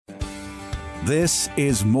This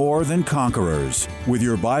is More Than Conquerors with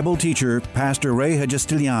your Bible teacher, Pastor Ray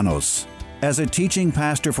Hagestilianos. As a teaching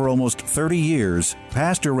pastor for almost 30 years,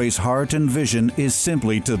 Pastor Ray's heart and vision is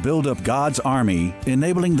simply to build up God's army,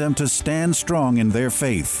 enabling them to stand strong in their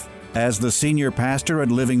faith. As the senior pastor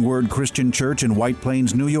at Living Word Christian Church in White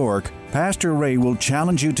Plains, New York, Pastor Ray will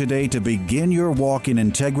challenge you today to begin your walk in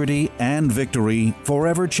integrity and victory,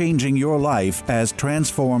 forever changing your life as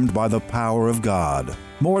transformed by the power of God.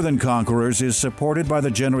 More Than Conquerors is supported by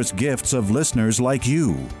the generous gifts of listeners like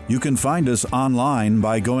you. You can find us online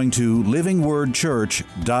by going to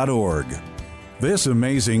livingwordchurch.org. This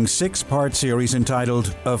amazing 6-part series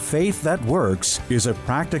entitled A Faith That Works is a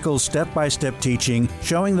practical step-by-step teaching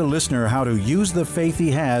showing the listener how to use the faith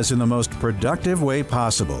he has in the most productive way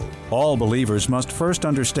possible. All believers must first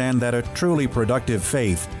understand that a truly productive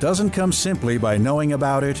faith doesn't come simply by knowing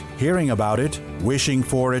about it, hearing about it, wishing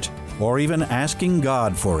for it, or even asking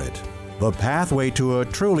God for it. The pathway to a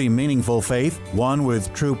truly meaningful faith, one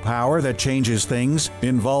with true power that changes things,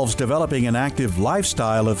 involves developing an active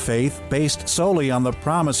lifestyle of faith based solely on the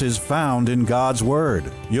promises found in God's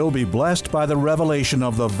Word. You'll be blessed by the revelation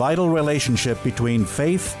of the vital relationship between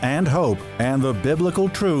faith and hope, and the biblical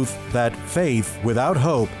truth that faith without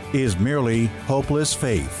hope is merely hopeless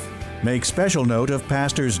faith. Make special note of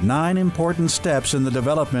Pastor's 9 important steps in the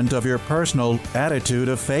development of your personal attitude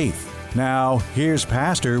of faith. Now, here's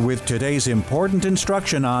Pastor with today's important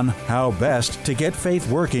instruction on how best to get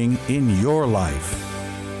faith working in your life.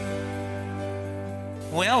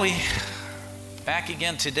 Well, we back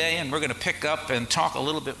again today, and we're going to pick up and talk a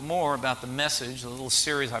little bit more about the message, the little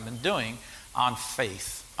series I've been doing on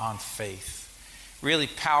faith, Really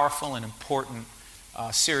powerful and important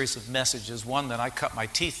series of messages, one that I cut my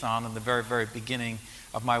teeth on in the very, very beginning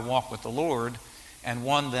of my walk with the Lord, and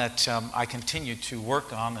one that I continue to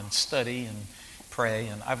work on and study and pray.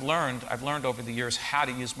 And I've learned over the years how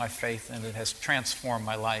to use my faith, and it has transformed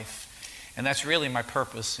my life. And that's really my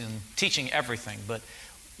purpose in teaching everything. But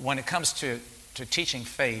when it comes to teaching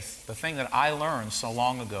faith, the thing that I learned so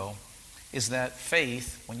long ago is that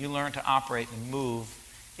faith, when you learn to operate and move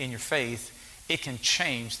in your faith, it can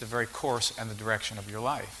change the very course and the direction of your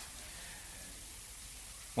life.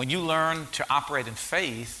 When you learn to operate in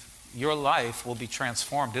faith, your life will be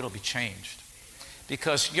transformed. It'll be changed.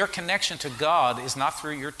 Because your connection to God is not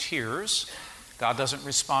through your tears. God doesn't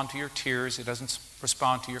respond to your tears. He doesn't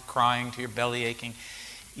respond to your crying, to your belly aching,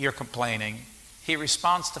 your complaining. He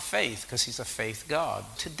responds to faith because He's a faith God.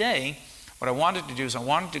 Today, what I wanted to do is I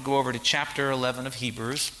wanted to go over to chapter 11 of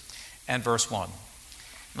Hebrews and verse 1.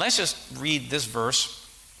 Let's just read this verse,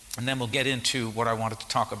 and then we'll get into what I wanted to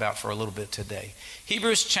talk about for a little bit today.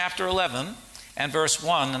 Hebrews chapter 11 and verse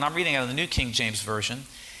 1, and I'm reading out of the New King James Version.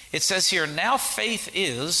 It says here, "Now faith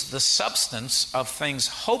is the substance of things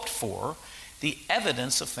hoped for, the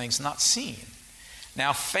evidence of things not seen."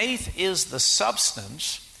 Now faith is the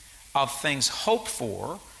substance of things hoped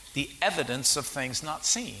for, the evidence of things not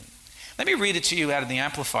seen. Let me read it to you out of the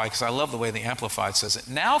Amplified, because I love the way the Amplified says it.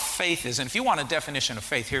 Now faith is, and if you want a definition of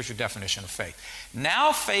faith, here's your definition of faith.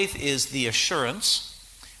 Now faith is the assurance,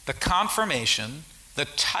 the confirmation, the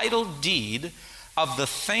title deed of the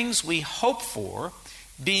things we hope for,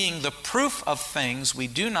 being the proof of things we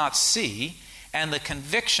do not see, and the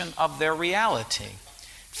conviction of their reality.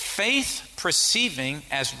 Faith perceiving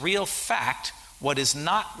as real fact what is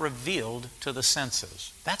not revealed to the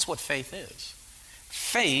senses. That's what faith is.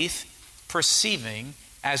 Faith perceiving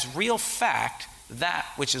as real fact that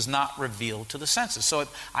which is not revealed to the senses. So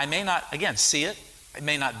I may not, again, see it. It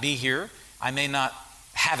may not be here. I may not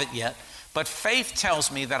have it yet. But faith tells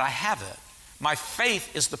me that I have it. My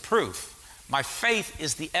faith is the proof. My faith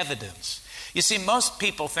is the evidence. You see, most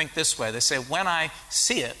people think this way. They say, when I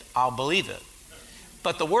see it, I'll believe it.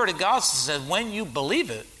 But the Word of God says, when you believe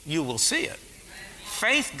it, you will see it.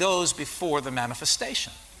 Faith goes before the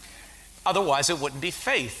manifestation. Otherwise, it wouldn't be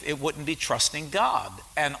faith. It wouldn't be trusting God.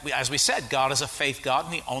 And as we said, God is a faith God,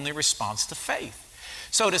 and He only responds to faith.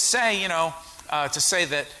 So to say,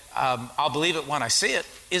 that I'll believe it when I see it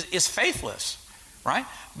is faithless, right?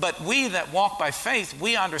 But we that walk by faith,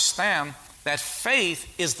 we understand that faith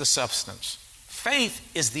is the substance. Faith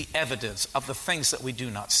is the evidence of the things that we do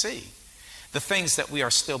not see, the things that we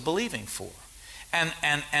are still believing for. And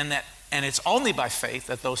it's only by faith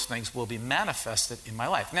that those things will be manifested in my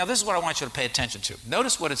life. Now, this is what I want you to pay attention to.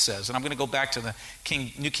 Notice what it says, and I'm going to go back to the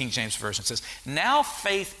New King James Version. It says, "Now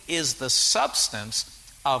faith is the substance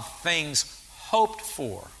of things hoped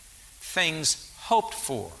for." Things hoped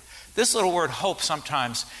for. This little word hope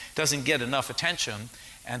sometimes doesn't get enough attention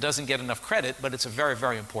and doesn't get enough credit, but it's a very,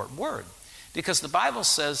 very important word. Because the Bible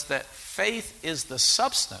says that faith is the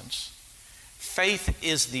substance Faith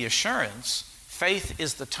is the assurance. Faith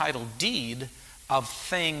is the title deed of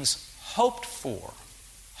things hoped for.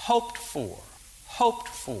 Hoped for. Hoped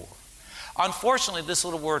for. Unfortunately, this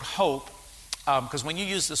little word hope, because when you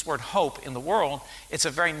use this word hope in the world, it's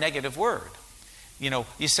a very negative word.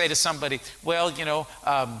 You say to somebody, well,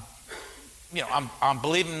 I'm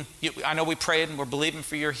believing, I know we prayed and we're believing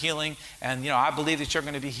for your healing, and, I believe that you're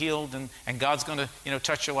going to be healed and God's going to,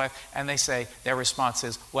 touch your life. And their response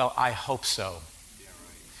is, well, I hope so. Yeah, right.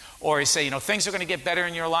 Or you say, things are going to get better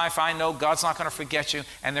in your life. I know God's not going to forget you.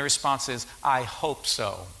 And their response is, I hope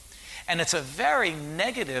so. And it has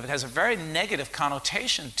a very negative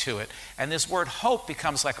connotation to it. And this word hope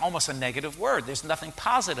becomes like almost a negative word. There's nothing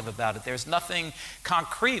positive about it. There's nothing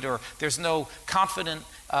concrete, or there's no confident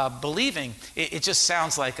believing. It just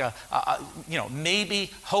sounds like a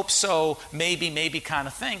maybe, hope so, maybe kind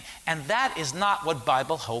of thing. And that is not what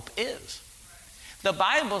Bible hope is. The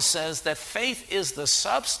Bible says that faith is the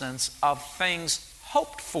substance of things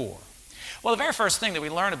hoped for. Well, the very first thing that we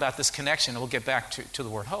learn about this connection, and we'll get back to the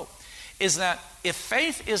word hope, is that if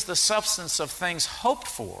faith is the substance of things hoped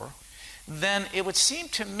for, then it would seem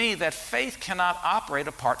to me that faith cannot operate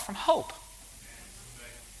apart from hope.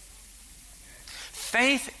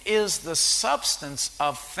 Faith is the substance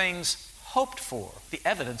of things hoped for, the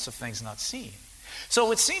evidence of things not seen. So it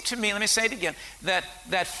would seem to me, let me say it again,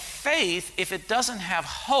 that faith, if it doesn't have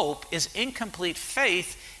hope, is incomplete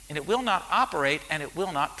faith, and it will not operate and it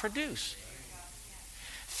will not produce.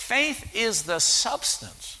 Faith is the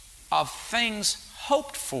substance of things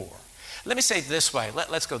hoped for. Let me say it this way.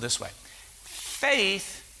 Let's go this way.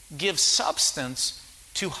 Faith gives substance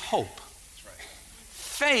to hope. That's right.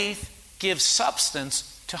 Faith gives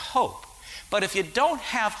substance to hope. But if you don't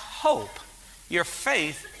have hope, your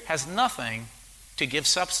faith has nothing to give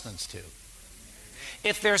substance to.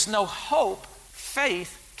 If there's no hope,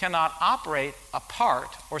 faith cannot operate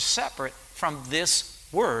apart or separate from this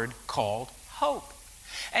word called hope.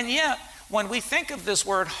 And yet, when we think of this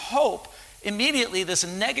word hope, immediately this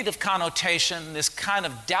negative connotation, this kind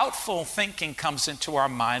of doubtful thinking comes into our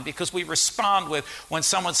mind, because we respond with, when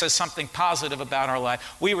someone says something positive about our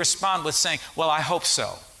life, we respond with saying, well, I hope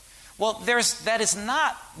so. Well, that is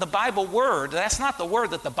not the Bible word. That's not the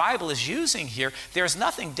word that the Bible is using here. There's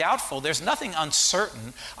nothing doubtful. There's nothing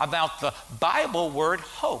uncertain about the Bible word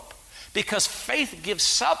hope, because faith gives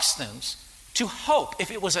substance to hope.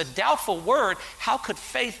 If it was a doubtful word, how could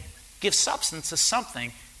faith give substance to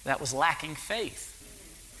something that was lacking faith?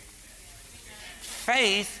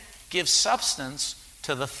 Faith gives substance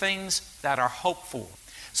to the things that are hoped for.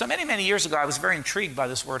 So many years ago, I was very intrigued by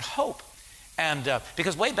this word hope. And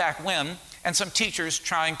because way back when, and some teachers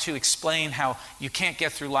trying to explain how you can't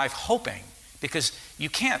get through life hoping, because you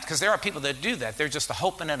can't, because there are people that do that. They're just a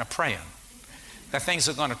hoping and a praying that things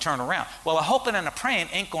are going to turn around. Well, a hoping and a praying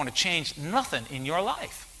ain't going to change nothing in your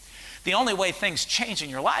life. The only way things change in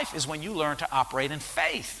your life is when you learn to operate in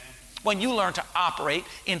faith. When you learn to operate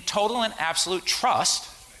in total and absolute trust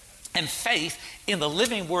and faith in the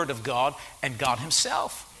living Word of God and God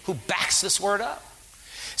Himself, who backs this Word up.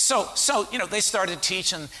 So they started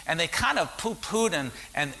teaching, and they kind of poo-pooed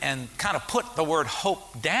and kind of put the word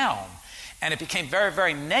hope down, and it became very,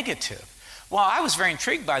 very negative. Well, I was very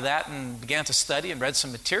intrigued by that and began to study and read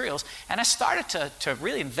some materials, and I started to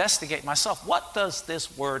really investigate myself. What does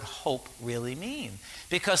this word hope really mean?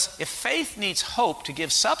 Because if faith needs hope to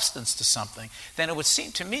give substance to something, then it would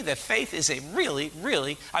seem to me that hope is a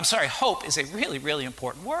really, really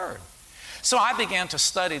important word. So I began to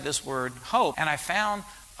study this word hope, and I found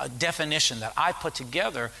a definition that I put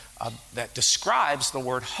together that describes the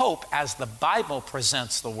word hope as the Bible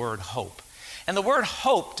presents the word hope. And the word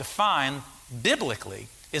hope defined biblically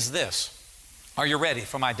is this. Are you ready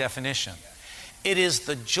for my definition? It is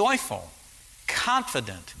the joyful,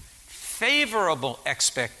 confident, favorable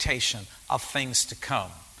expectation of things to come.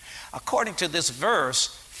 According to this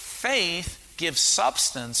verse, faith gives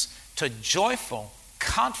substance to joyful,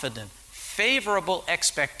 confident, favorable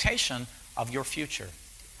expectation of your future.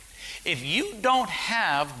 If you don't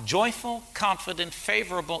have joyful, confident,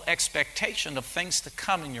 favorable expectation of things to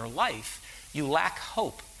come in your life, you lack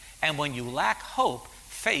hope. And when you lack hope,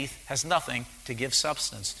 faith has nothing to give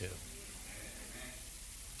substance to.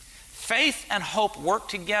 Faith and hope work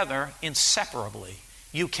together inseparably.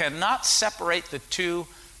 You cannot separate the two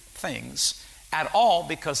things at all,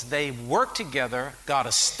 because they work together. God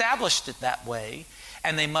established it that way,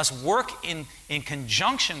 and they must work in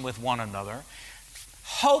conjunction with one another.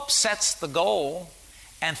 Hope sets the goal,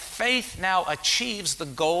 and faith now achieves the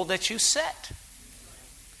goal that you set.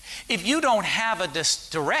 If you don't have a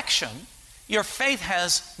direction, your faith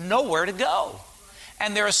has nowhere to go.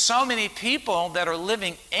 And there are so many people that are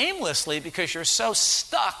living aimlessly because you're so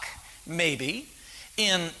stuck, maybe,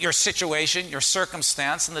 in your situation, your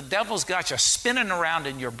circumstance, and the devil's got you spinning around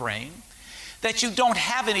in your brain, that you don't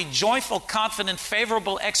have any joyful, confident,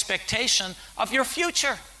 favorable expectation of your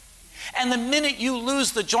future. And the minute you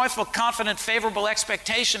lose the joyful, confident, favorable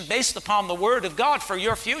expectation based upon the Word of God for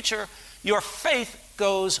your future, your faith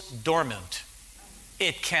goes dormant.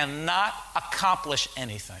 It cannot accomplish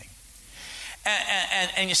anything.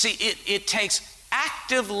 And you see, it takes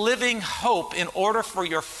active living hope in order for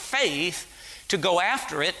your faith to go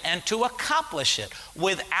after it and to accomplish it.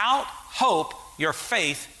 Without hope, your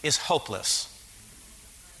faith is hopeless.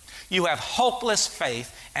 You have hopeless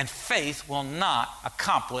faith, and faith will not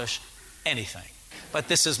accomplish anything. But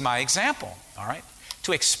this is my example, all right,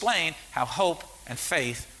 to explain how hope and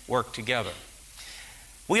faith work together.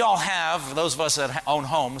 We all have, those of us that own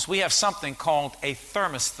homes, we have something called a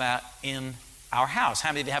thermostat in our house.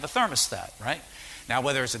 How many of you have a thermostat, right? Now,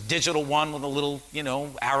 whether it's a digital one with a little,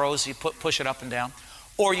 arrows, you push it up and down,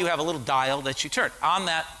 or you have a little dial that you turn. On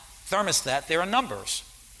that thermostat, there are numbers,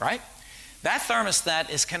 right? That thermostat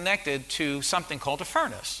is connected to something called a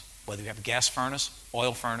furnace. Whether you have a gas furnace,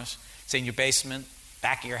 oil furnace, it's in your basement,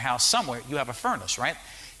 back of your house, somewhere, you have a furnace, right?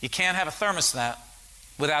 You can't have a thermostat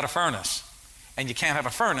without a furnace. And you can't have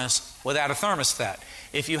a furnace without a thermostat.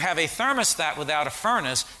 If you have a thermostat without a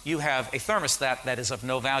furnace, you have a thermostat that is of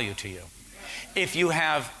no value to you. If you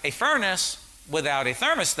have a furnace without a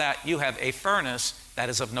thermostat, you have a furnace that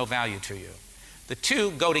is of no value to you. The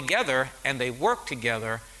two go together and they work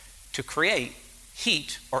together to create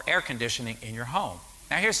heat or air conditioning in your home.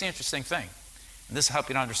 Now here's the interesting thing, and this will help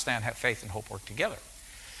you to understand how faith and hope work together.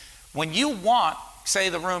 When you want, say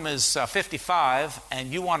the room is 55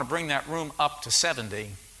 and you want to bring that room up to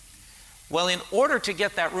 70, well, in order to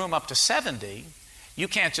get that room up to 70, you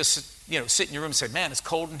can't just sit in your room and say, man, it's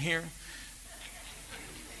cold in here.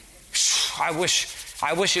 I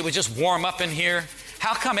wish it would just warm up in here.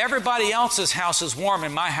 How come everybody else's house is warm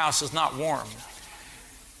and my house is not warm?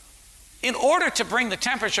 In order to bring the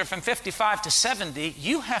temperature from 55 to 70,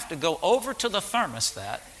 you have to go over to the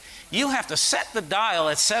thermostat. You have to set the dial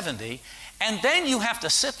at 70, and then you have to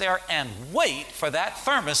sit there and wait for that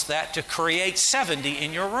thermostat to create 70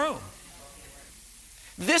 in your room.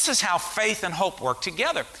 This is how faith and hope work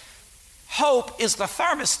together. Hope is the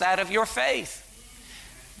thermostat of your faith.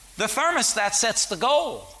 The thermostat sets the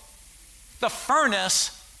goal. The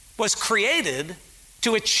furnace was created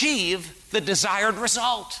to achieve the desired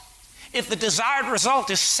result. If the desired result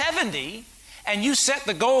is 70 and you set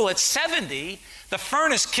the goal at 70, the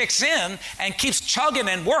furnace kicks in and keeps chugging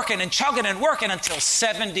and working until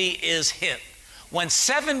 70 is hit. When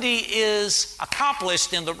 70 is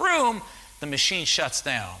accomplished in the room, the machine shuts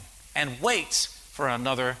down and waits for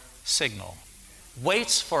another signal.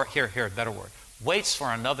 Waits for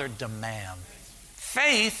another demand.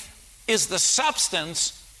 Faith is the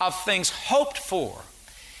substance of things hoped for.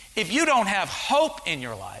 If you don't have hope in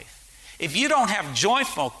your life, if you don't have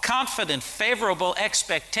joyful, confident, favorable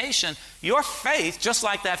expectation, your faith, just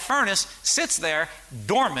like that furnace, sits there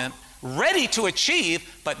dormant, ready to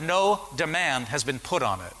achieve, but no demand has been put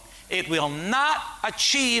on it. It will not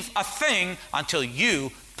achieve a thing until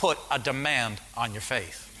you put a demand on your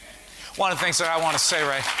faith. One of the things that I want to say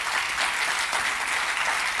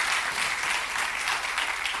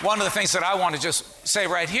just say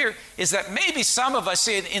right here is that maybe some of us,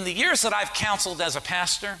 in the years that I've counseled as a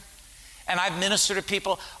pastor, and I've ministered to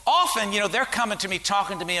people, often, they're coming to me,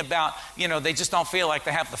 talking to me about, they just don't feel like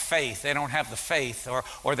they have the faith. They don't have the faith,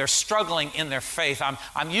 or they're struggling in their faith.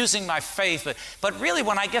 I'm using my faith, but really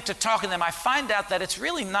when I get to talking to them, I find out that it's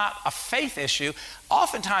really not a faith issue.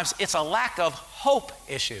 Oftentimes, it's a lack of hope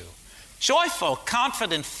issue. Joyful,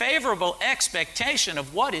 confident, favorable expectation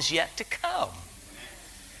of what is yet to come.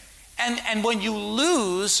 And when you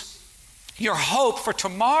lose your hope for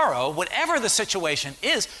tomorrow, whatever the situation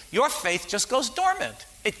is, your faith just goes dormant.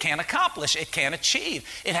 It can't accomplish, it can't achieve.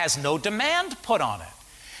 It has no demand put on it.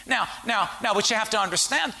 Now, what you have to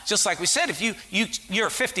understand, just like we said, if you're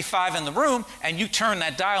 55 in the room and you turn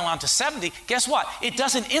that dial on to 70, guess what? It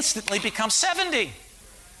doesn't instantly become 70.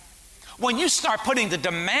 When you start putting the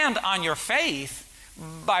demand on your faith,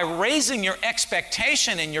 by raising your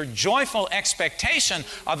expectation and your joyful expectation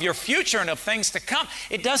of your future and of things to come,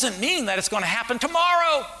 it doesn't mean that it's going to happen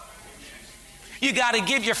tomorrow. You got to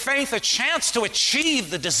give your faith a chance to achieve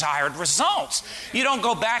the desired results. You don't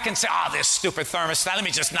go back and say, this stupid thermostat, let me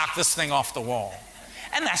just knock this thing off the wall.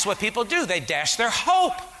 And that's what people do. They dash their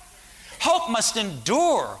hope. Hope must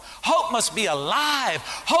endure. Hope must be alive.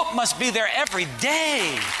 Hope must be there every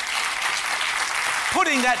day.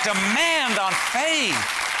 putting that demand on faith.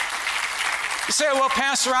 You say, well,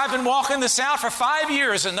 Pastor, I've been walking this out for 5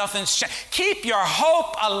 years and nothing's changed. Keep your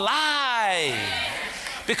hope alive.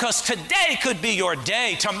 Because today could be your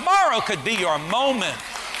day. Tomorrow could be your moment.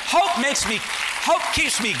 Hope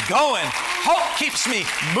keeps me going. Hope keeps me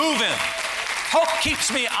moving. Hope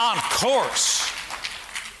keeps me on course.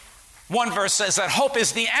 One verse says that hope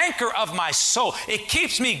is the anchor of my soul. It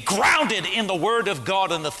keeps me grounded in the Word of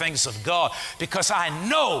God and the things of God, because I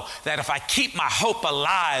know that if I keep my hope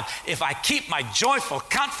alive, if I keep my joyful,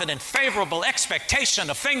 confident, favorable expectation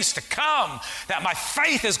of things to come, that my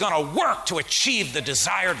faith is going to work to achieve the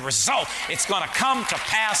desired result. It's going to come to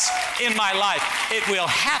pass in my life. It will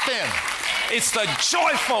happen. It's the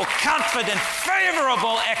joyful, confident,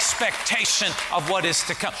 favorable expectation of what is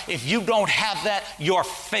to come. If you don't have that, your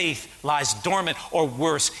faith lies dormant, or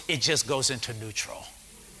worse, it just goes into neutral,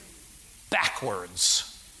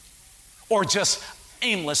 backwards, or just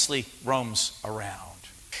aimlessly roams around.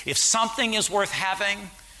 If something is worth having,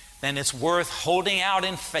 then it's worth holding out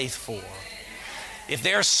in faith for. If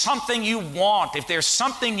there's something you want, if there's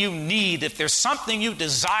something you need, if there's something you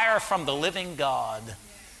desire from the living God,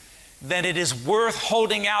 then it is worth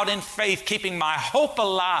holding out in faith, keeping my hope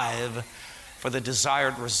alive for the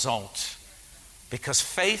desired result. Because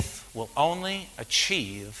faith will only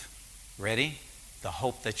achieve, ready, the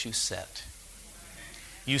hope that you set.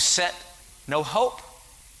 You set no hope,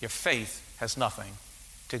 your faith has nothing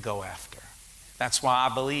to go after. That's why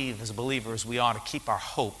I believe as believers we ought to keep our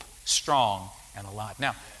hope strong and alive.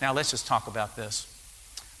 Now let's just talk about this.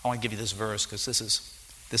 I want to give you this verse because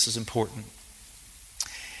this is important.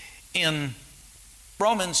 In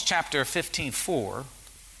Romans chapter 15:4,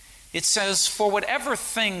 it says, "For whatever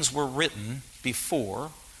things were written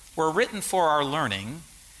before were written for our learning,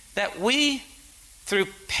 that we, through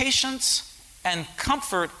patience and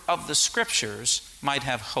comfort of the Scriptures, might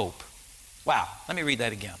have hope." Wow, let me read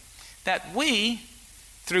that again. That we,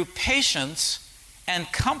 through patience and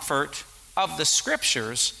comfort of the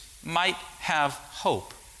Scriptures, might have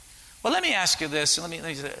hope. Well, let me ask you this.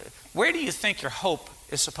 Where do you think your hope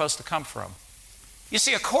is supposed to come from? You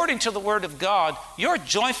see, according to the Word of God, your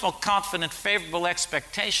joyful, confident, favorable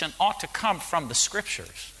expectation ought to come from the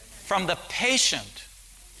Scriptures, from the patient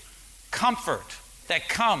comfort that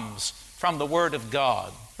comes from the Word of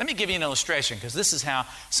God. Let me give you an illustration, because this is how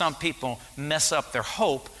some people mess up their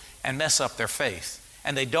hope and mess up their faith,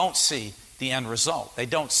 and they don't see the end result. They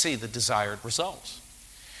don't see the desired results.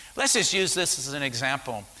 Let's just use this as an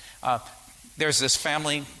example. There's this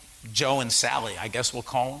family, Joe and Sally, I guess we'll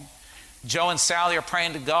call them. Joe and Sally are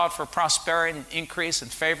praying to God for prosperity and increase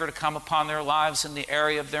and favor to come upon their lives in the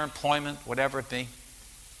area of their employment, whatever it be.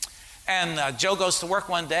 And Joe goes to work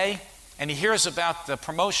one day, and he hears about the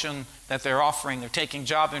promotion that they're offering. They're taking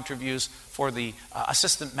job interviews for the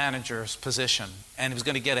assistant manager's position, and he was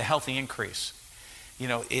going to get a healthy increase. You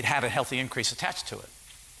know, it had a healthy increase attached to it.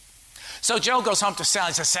 So Joe goes home to Sally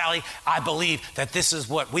and says, "Sally, I believe that this is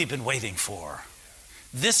what we've been waiting for.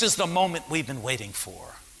 This is the moment we've been waiting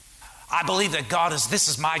for. I believe that this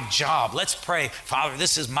is my job. Let's pray. Father,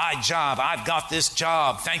 this is my job. I've got this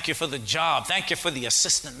job. Thank you for the job. Thank you for the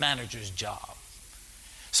assistant manager's job."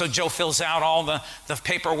 So Joe fills out all the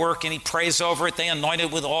paperwork and he prays over it. They anoint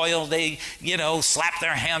it with oil. They, slap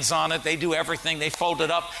their hands on it. They do everything. They fold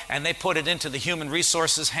it up and they put it into the human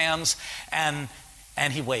resources hands, and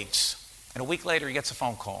he waits. And a week later he gets a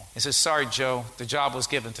phone call. He says, "Sorry, Joe, the job was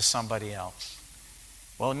given to somebody else."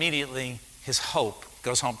 Well, immediately his hope,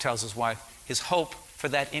 goes home, tells his wife, his hope for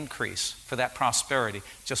that increase, for that prosperity,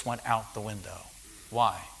 just went out the window.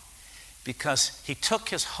 Why? Because he took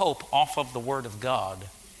his hope off of the Word of God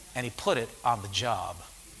and he put it on the job.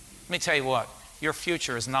 Let me tell you what, your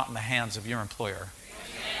future is not in the hands of your employer.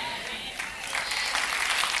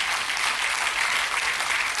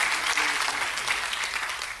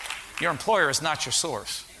 Your employer is not your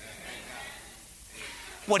source.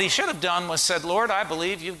 What he should have done was said, "Lord, I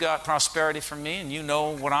believe you've got prosperity for me, and you know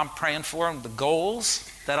what I'm praying for and the goals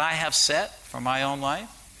that I have set for my own life."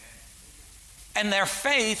 And their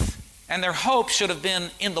faith and their hope should have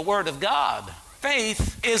been in the Word of God.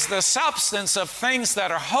 Faith is the substance of things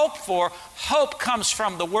that are hoped for. Hope comes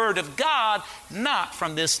from the Word of God, not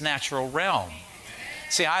from this natural realm.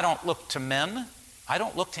 See, I don't look to men. I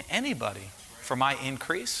don't look to anybody for my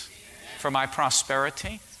increase, for my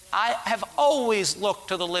prosperity. I have always looked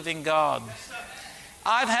to the living God.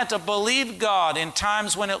 I've had to believe God in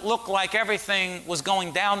times when it looked like everything was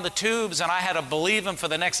going down the tubes, and I had to believe Him for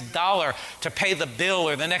the next dollar to pay the bill,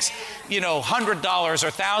 or the next, $100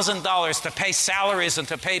 or $1,000 to pay salaries and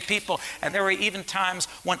to pay people. And there were even times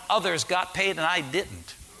when others got paid and I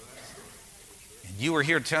didn't. And You were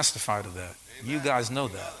here to testify to that. You guys know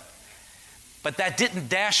that. But that didn't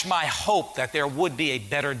dash my hope that there would be a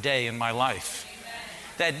better day in my life.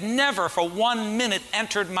 That never for 1 minute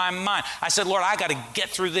entered my mind. I said, Lord, I got to get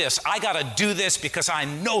through this. I got to do this because I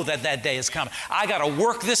know that that day is coming. I got to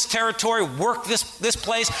work this territory, work this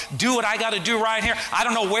place, do what I got to do right here. I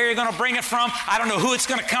don't know where you're going to bring it from. I don't know who it's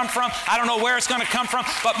going to come from. I don't know where it's going to come from.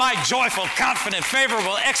 But my joyful, confident,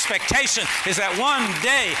 favorable expectation is that one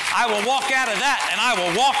day I will walk out of that and I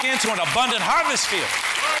will walk into an abundant harvest field.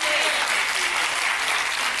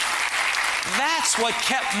 That's what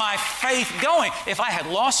kept my faith going. If I had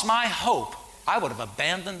lost my hope, I would have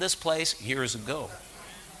abandoned this place years ago.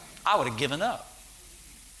 I would have given up.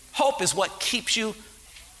 Hope is what keeps you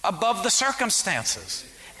above the circumstances.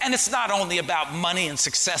 And it's not only about money and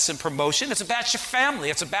success and promotion. It's about your family.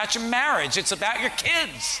 It's about your marriage. It's about your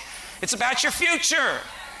kids. It's about your future.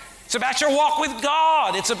 It's about your walk with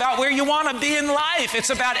God. It's about where you want to be in life. It's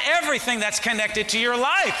about everything that's connected to your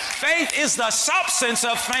life. Faith is the substance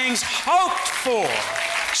of things hoped for.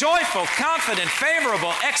 Joyful, confident,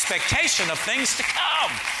 favorable expectation of things to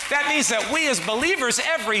come. That means that we as believers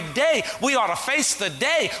every day, we ought to face the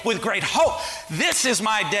day with great hope. This is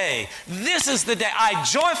my day. This is the day. I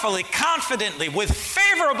joyfully, confidently, with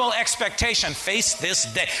favorable expectation face this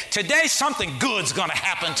day. Today something good's going to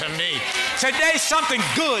happen to me. Today something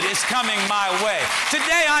good is coming my way.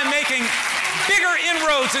 Today I'm making bigger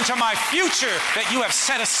inroads into my future that you have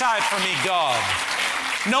set aside for me, God.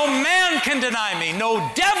 No man can deny me. No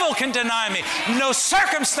devil can deny me. No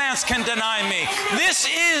circumstance can deny me. This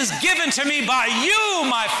is given to me by you,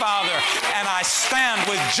 my Father. And I stand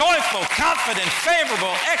with joyful, confident,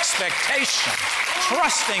 favorable expectation,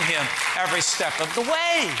 trusting Him every step of the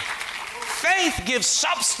way. Faith gives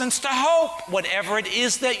substance to hope, whatever it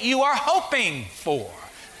is that you are hoping for,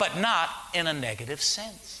 but not in a negative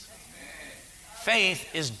sense.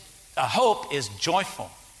 Hope is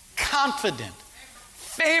joyful, confident,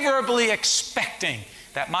 favorably expecting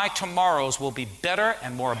that my tomorrows will be better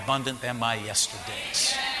and more abundant than my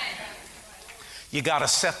yesterdays. You got to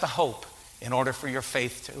set the hope in order for your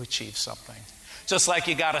faith to achieve something. Just like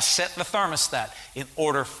you got to set the thermostat in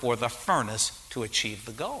order for the furnace to achieve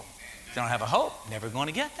the goal. If you don't have a hope, never going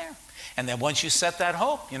to get there. And then once you set that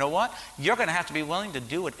hope, you know what? You're going to have to be willing to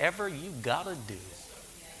do whatever you got to do.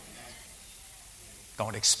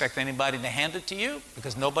 Don't expect anybody to hand it to you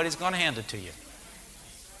because nobody's going to hand it to you.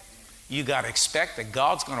 You got to expect that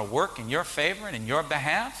God's going to work in your favor and in your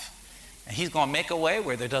behalf, and He's going to make a way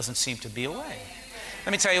where there doesn't seem to be a way.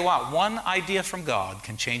 Let me tell you what, one idea from God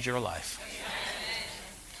can change your life.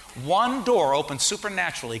 One door opened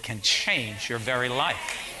supernaturally can change your very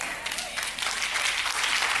life.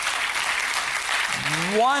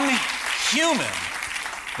 One human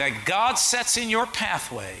that God sets in your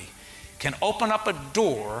pathway can open up a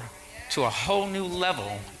door to a whole new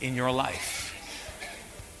level in your life.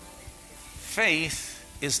 Faith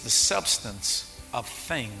is the substance of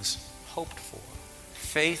things hoped for.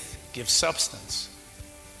 Faith gives substance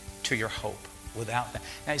to your hope. Without that,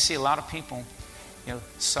 now you see a lot of people,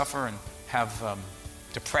 suffer and have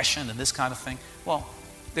depression and this kind of thing. Well,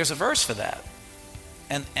 there's a verse for that,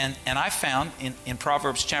 and I found in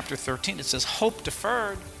Proverbs chapter 13 it says, "Hope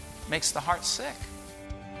deferred makes the heart sick."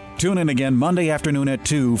 Tune in again Monday afternoon at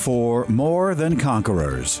 2 for More Than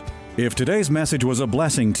Conquerors. If today's message was a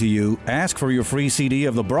blessing to you, ask for your free CD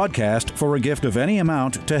of the broadcast for a gift of any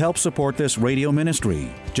amount to help support this radio ministry.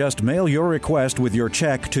 Just mail your request with your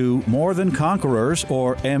check to More Than Conquerors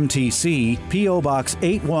or MTC, P.O. Box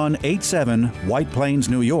 8187, White Plains,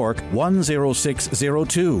 New York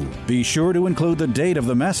 10602. Be sure to include the date of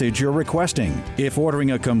the message you're requesting. If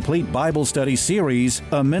ordering a complete Bible study series,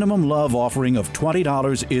 a minimum love offering of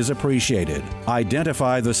 $20 is appreciated.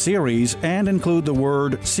 Identify the series and include the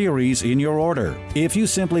word series in your order. If you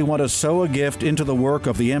simply want to sow a gift into the work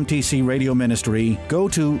of the MTC Radio Ministry, go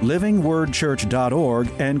to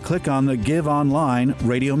livingwordchurch.org and click on the Give Online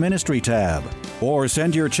Radio Ministry tab. Or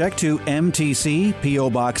send your check to MTC,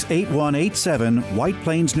 P.O. Box 8187, White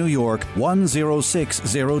Plains, New York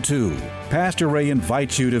 10602. Pastor Ray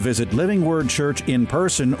invites you to visit Living Word Church in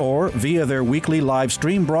person or via their weekly live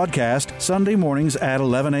stream broadcast Sunday mornings at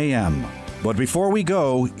 11 a.m. But before we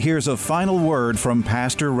go, here's a final word from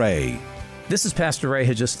Pastor Ray. This is Pastor Ray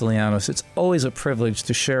Hagestilianos. It's always a privilege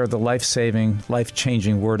to share the life-saving,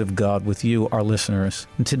 life-changing Word of God with you, our listeners.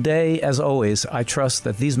 And today, as always, I trust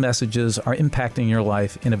that these messages are impacting your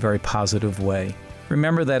life in a very positive way.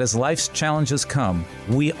 Remember that as life's challenges come,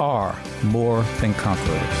 we are more than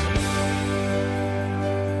conquerors.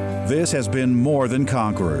 This has been More Than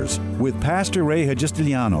Conquerors with Pastor Ray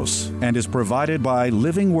Hagestilianos and is provided by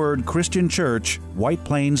Living Word Christian Church, White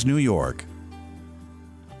Plains, New York.